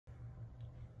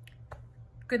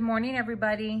Good morning,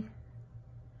 everybody.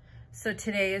 So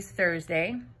today is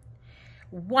Thursday,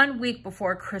 1 week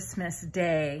before Christmas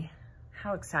Day.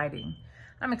 How exciting.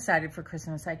 I'm excited for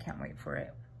Christmas. I can't wait for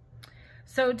it.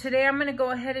 So today I'm gonna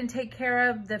go ahead and take care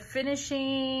of the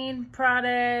finishing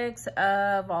products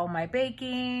of all my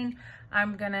baking.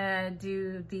 I'm gonna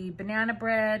do the banana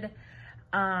bread.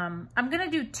 I'm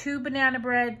gonna do 2 banana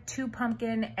bread, 2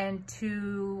 pumpkin, and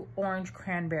 2 orange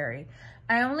cranberry.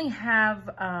 I only have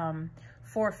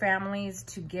 4 families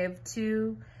to give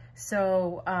to.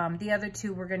 So the other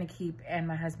 2 we're gonna keep, and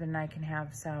my husband and I can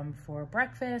have some for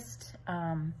breakfast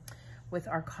with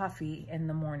our coffee in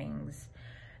the mornings.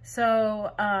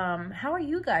 So how are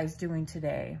you guys doing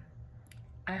today?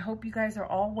 I hope you guys are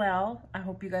all well. I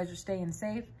hope you guys are staying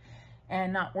safe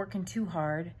and not working too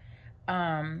hard.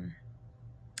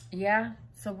 Yeah,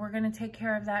 so we're gonna take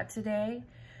care of that today.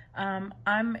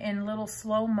 I'm in little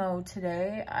slow-mo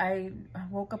today. I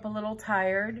woke up a little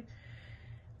tired.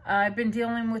 I've been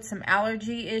dealing with some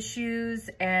allergy issues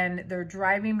and they're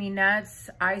driving me nuts.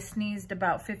 I sneezed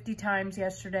about 50 times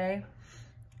yesterday.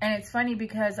 And it's funny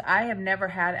because I have never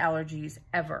had allergies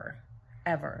ever.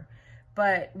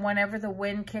 But whenever the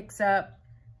wind kicks up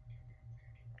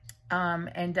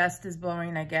and dust is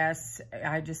blowing, I guess,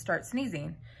 I just start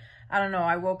sneezing. I don't know,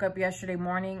 I woke up yesterday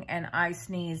morning and I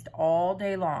sneezed all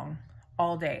day long,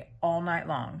 all day, all night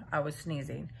long. I was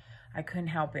sneezing. I couldn't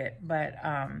help it, but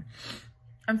I'm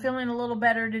feeling a little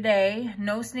better today.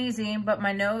 No sneezing, but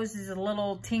my nose is a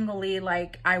little tingly,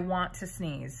 like I want to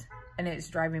sneeze, and it's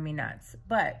driving me nuts.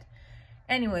 But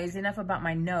anyways, enough about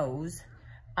my nose.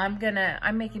 I'm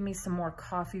making me some more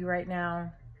coffee right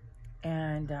now,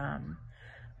 and I'm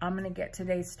gonna get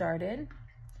today started.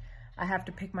 I have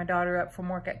to pick my daughter up from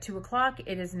work at 2 o'clock.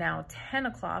 It is now 10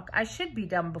 o'clock. I should be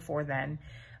done before then.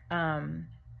 The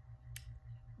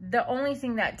only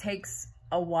thing that takes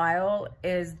a while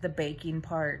is the baking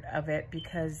part of it,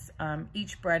 because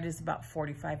each bread is about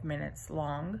 45 minutes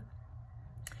long.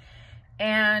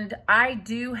 And I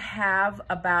do have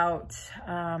about,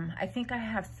 I think I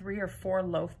have 3 or 4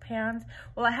 loaf pans.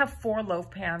 Well, I have 4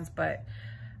 loaf pans, but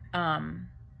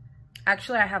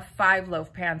actually, I have 5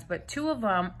 loaf pans, but 2 of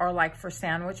them are like for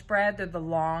sandwich bread. They're the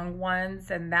long ones,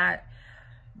 and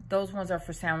those ones are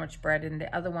for sandwich bread, and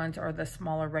the other ones are the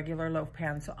smaller regular loaf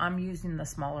pans. So I'm using the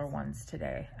smaller ones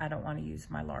today. I don't want to use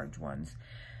my large ones.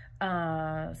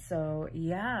 So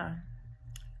yeah,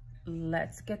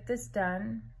 let's get this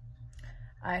done.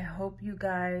 I hope you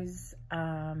guys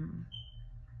have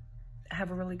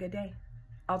a really good day.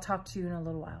 I'll talk to you in a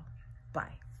little while.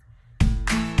 Bye.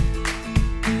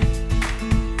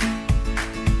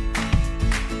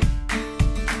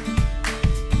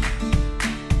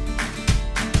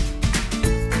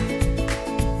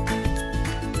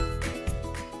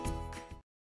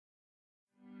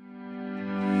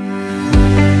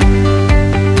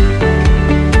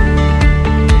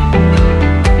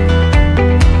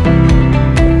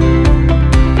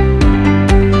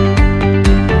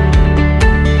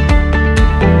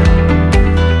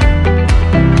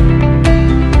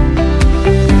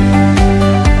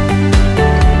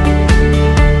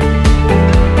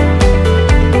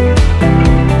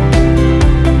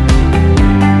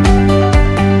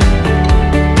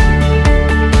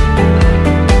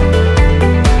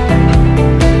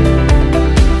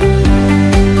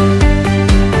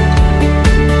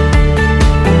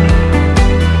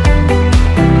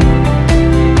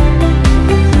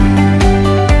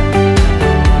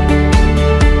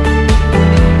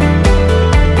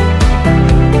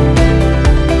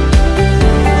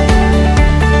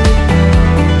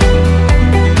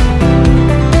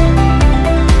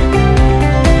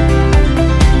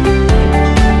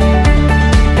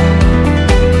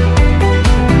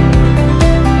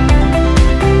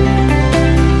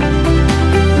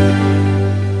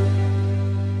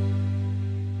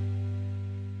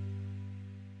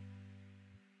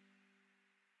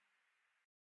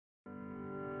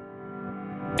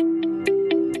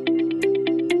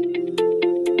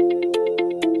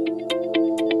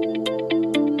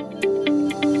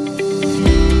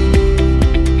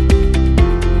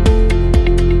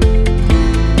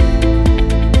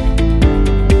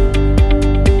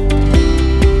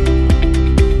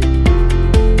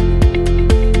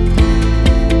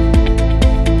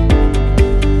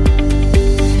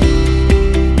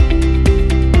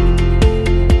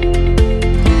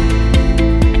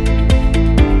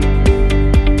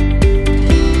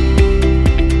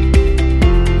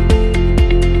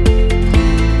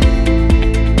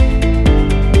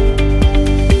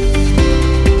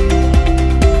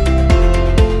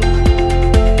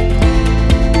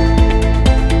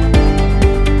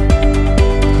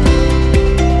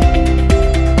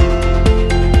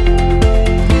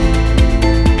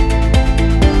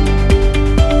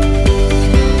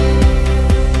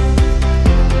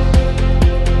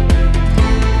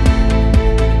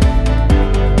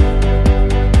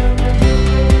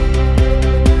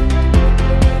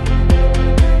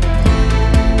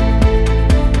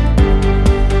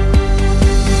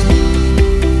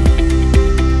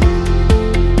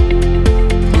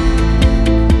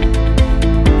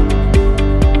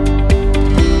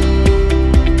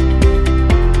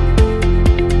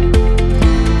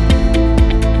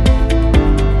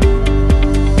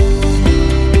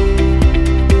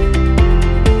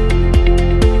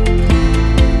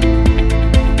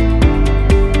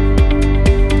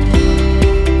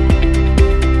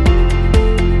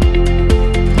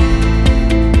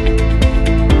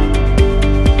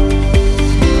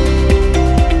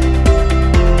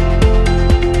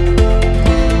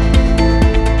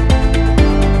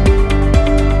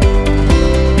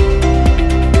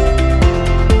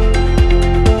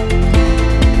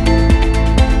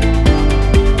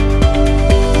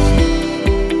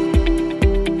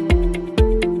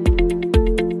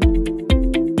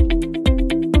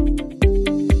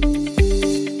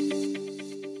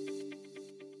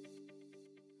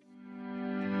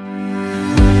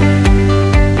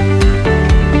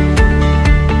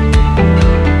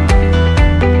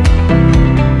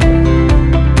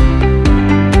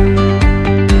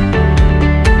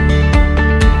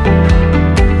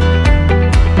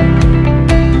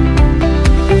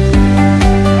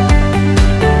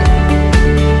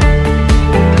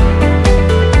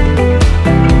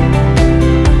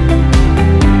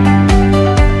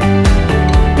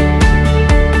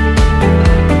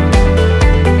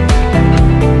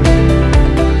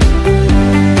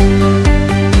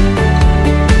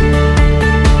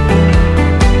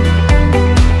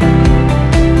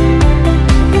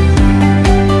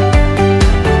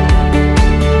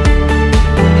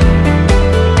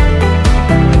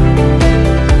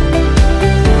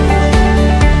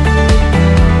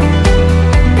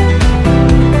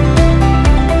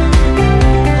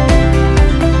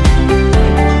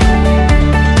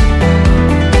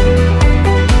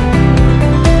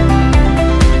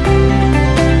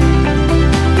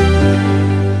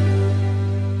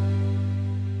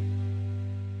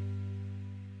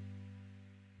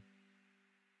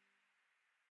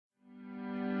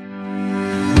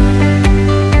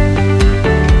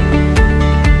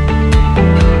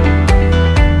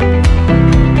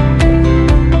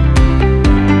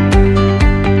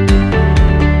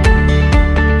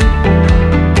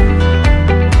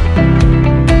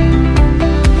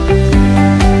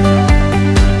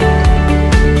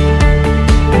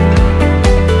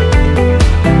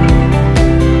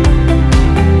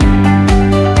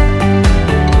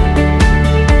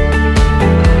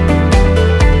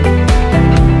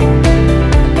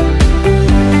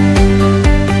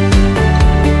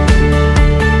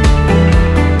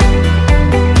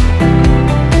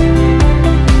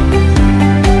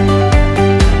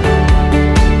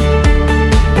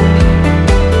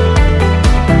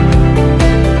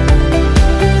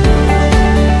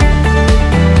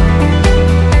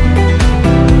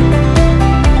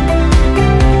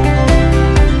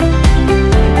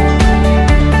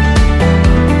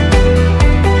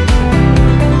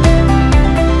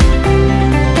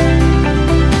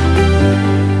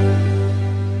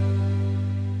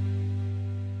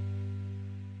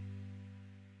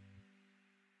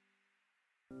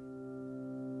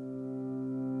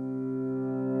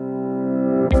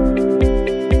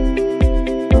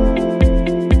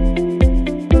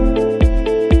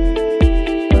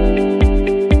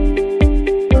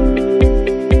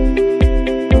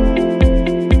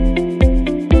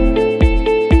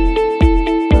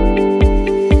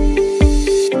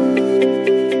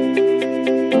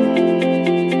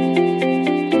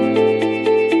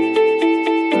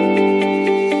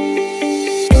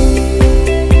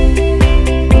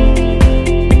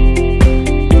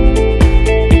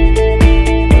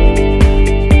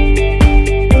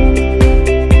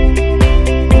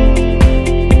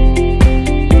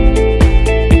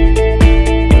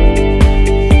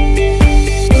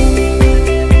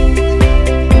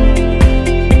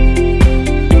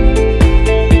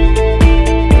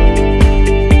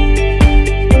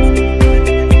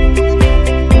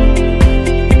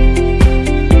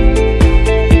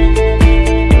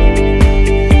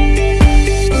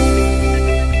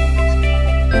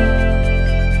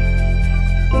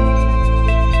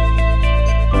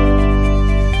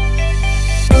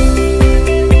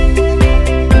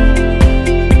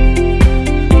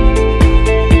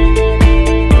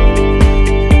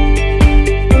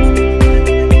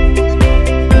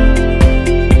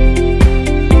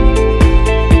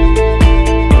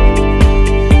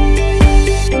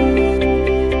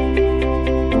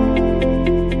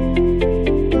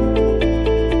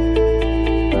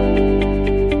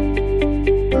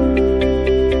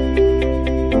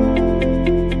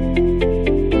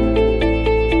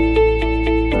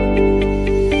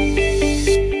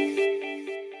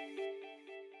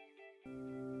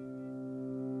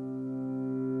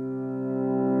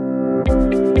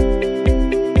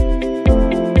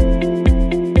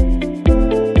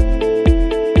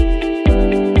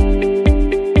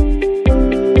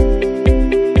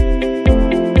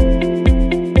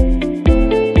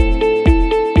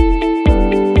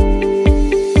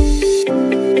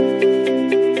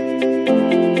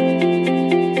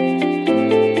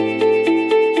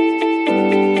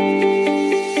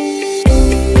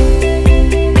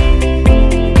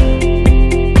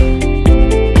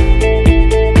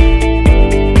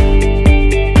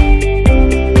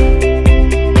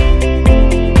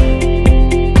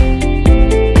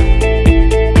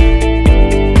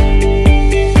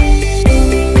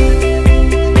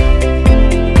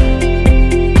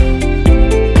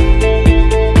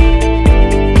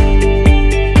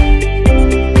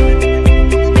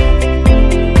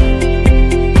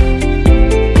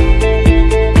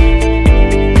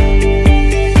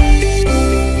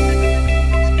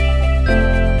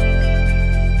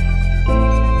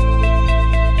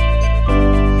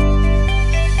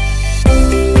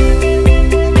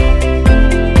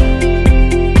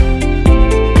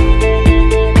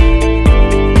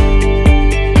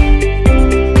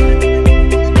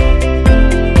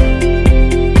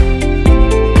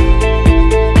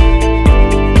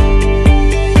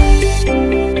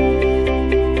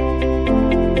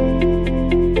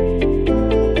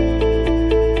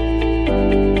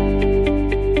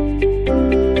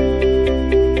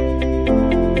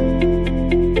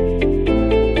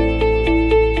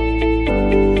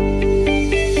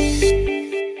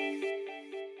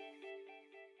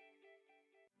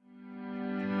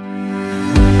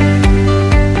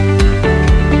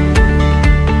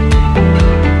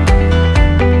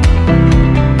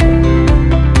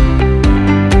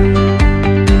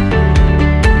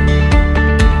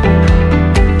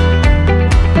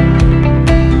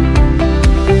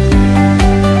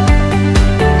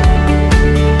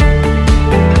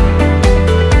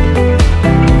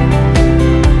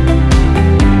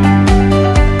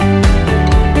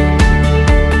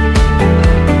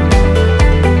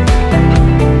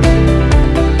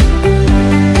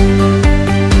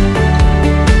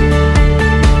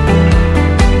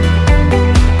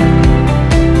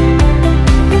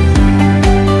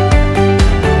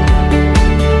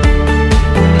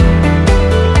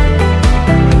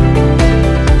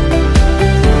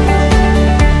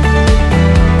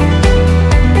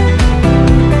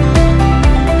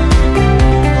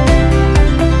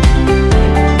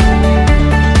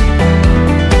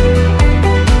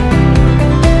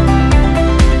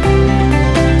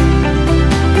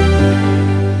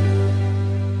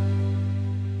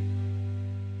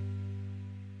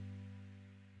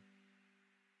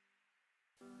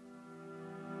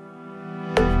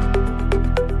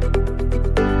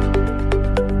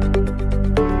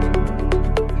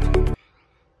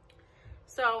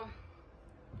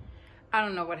 I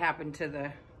don't know what happened to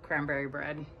the cranberry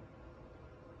bread.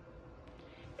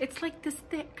 It's like this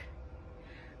thick.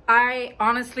 I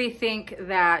honestly think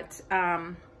that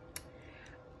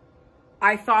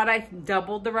I thought I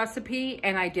doubled the recipe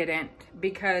and I didn't,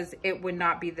 because it would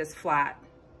not be this flat.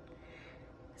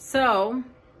 So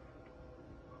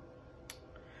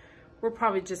we're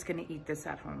probably just gonna eat this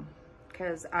at home,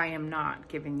 because I am not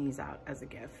giving these out as a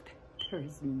gift. There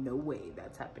is no way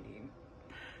that's happening.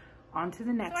 On to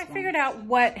the next one. So I figured out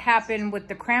what happened with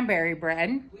the cranberry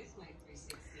bread.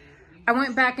 I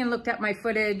went back and looked at my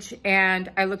footage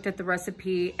and I looked at the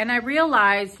recipe and I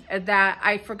realized that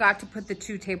I forgot to put the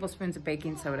 2 tablespoons of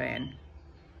baking soda in.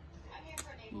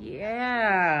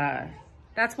 Yeah,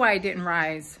 that's why I didn't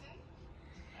rise.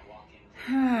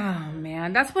 Oh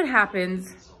man, that's what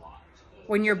happens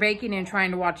when you're baking and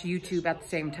trying to watch YouTube at the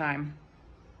same time.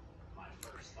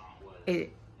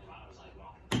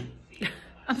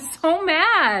 I'm so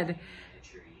mad.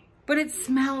 But it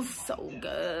smells so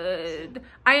good.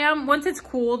 Once it's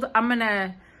cooled, I'm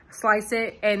gonna slice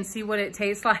it and see what it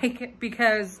tastes like,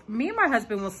 because me and my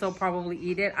husband will still probably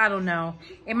eat it. I don't know.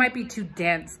 It might be too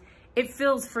dense. It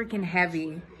feels freaking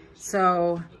heavy.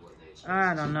 So,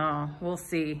 I don't know. We'll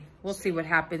see. We'll see what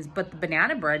happens. But the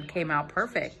banana bread came out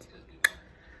perfect.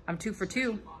 I'm 2 for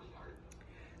 2.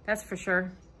 That's for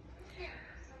sure.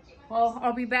 Well,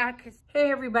 I'll be back.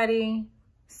 Hey, everybody.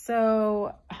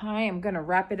 So I am going to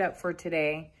wrap it up for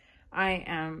today. I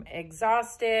am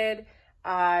exhausted.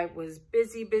 I was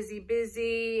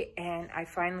busy, and I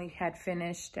finally had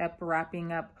finished up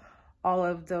wrapping up all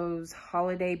of those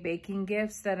holiday baking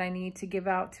gifts that I need to give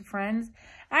out to friends.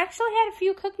 I actually had a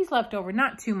few cookies left over,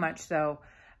 not too much though.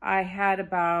 I had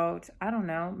about, I don't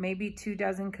know, maybe 2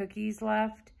 dozen cookies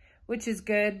left, which is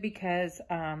good because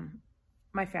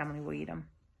my family will eat them.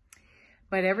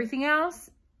 But everything else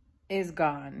is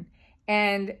gone.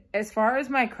 And as far as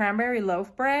my cranberry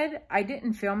loaf bread, I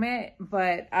didn't film it,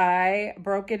 but I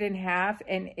broke it in half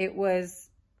and it was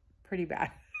pretty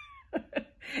bad.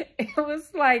 It was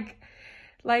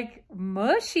like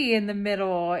mushy in the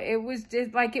middle. It was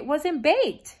just like, it wasn't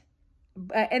baked.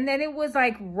 And then it was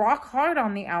like rock hard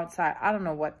on the outside. I don't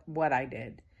know what I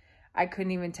did. I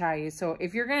couldn't even tell you. So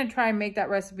if you're going to try and make that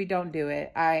recipe, don't do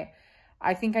it. I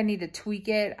think I need to tweak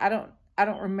it. I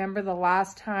don't remember the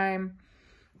last time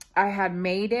I had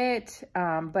made it,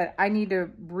 but I need to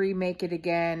remake it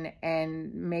again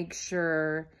and make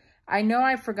sure. I know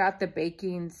I forgot the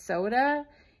baking soda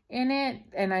in it,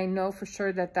 and I know for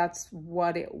sure that that's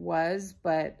what it was,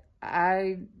 but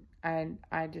I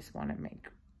just want to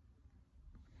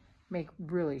make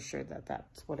really sure that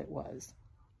that's what it was.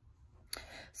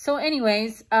 So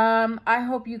anyways, I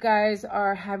hope you guys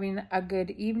are having a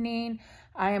good evening.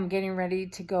 I am getting ready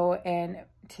to go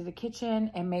to the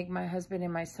kitchen and make my husband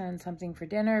and my son something for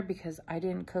dinner, because I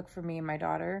didn't cook for me and my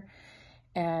daughter,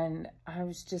 and I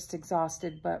was just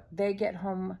exhausted. But they get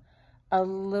home a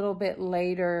little bit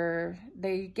later.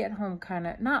 They get home kind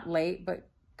of, not late, but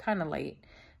kind of late.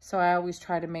 So I always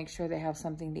try to make sure they have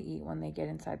something to eat when they get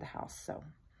inside the house. So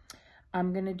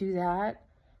I'm going to do that.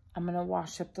 I'm going to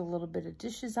wash up the little bit of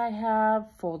dishes I have,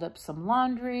 fold up some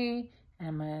laundry, and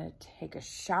I'm going to take a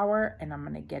shower, and I'm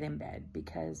going to get in bed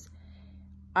because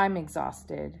I'm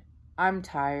exhausted. I'm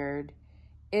tired.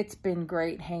 It's been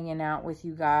great hanging out with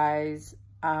you guys.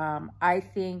 I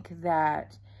think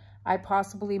that I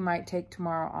possibly might take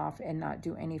tomorrow off and not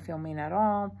do any filming at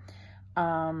all.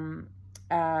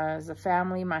 As a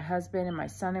family, my husband and my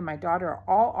son and my daughter are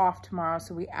all off tomorrow,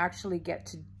 so we actually get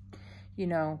to, you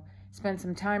know, spend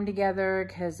some time together,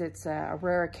 because it's a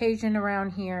rare occasion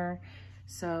around here.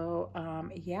 So,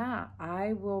 yeah,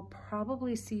 I will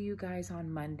probably see you guys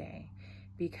on Monday,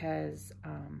 because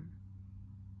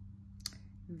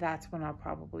that's when I'll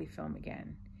probably film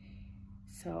again.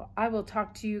 So I will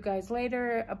talk to you guys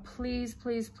later. Please,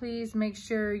 please, please make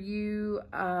sure you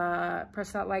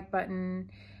press that like button,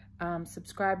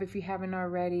 subscribe if you haven't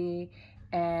already,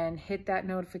 and hit that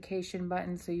notification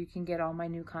button so you can get all my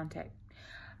new content.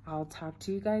 I'll talk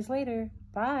to you guys later.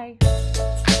 Bye.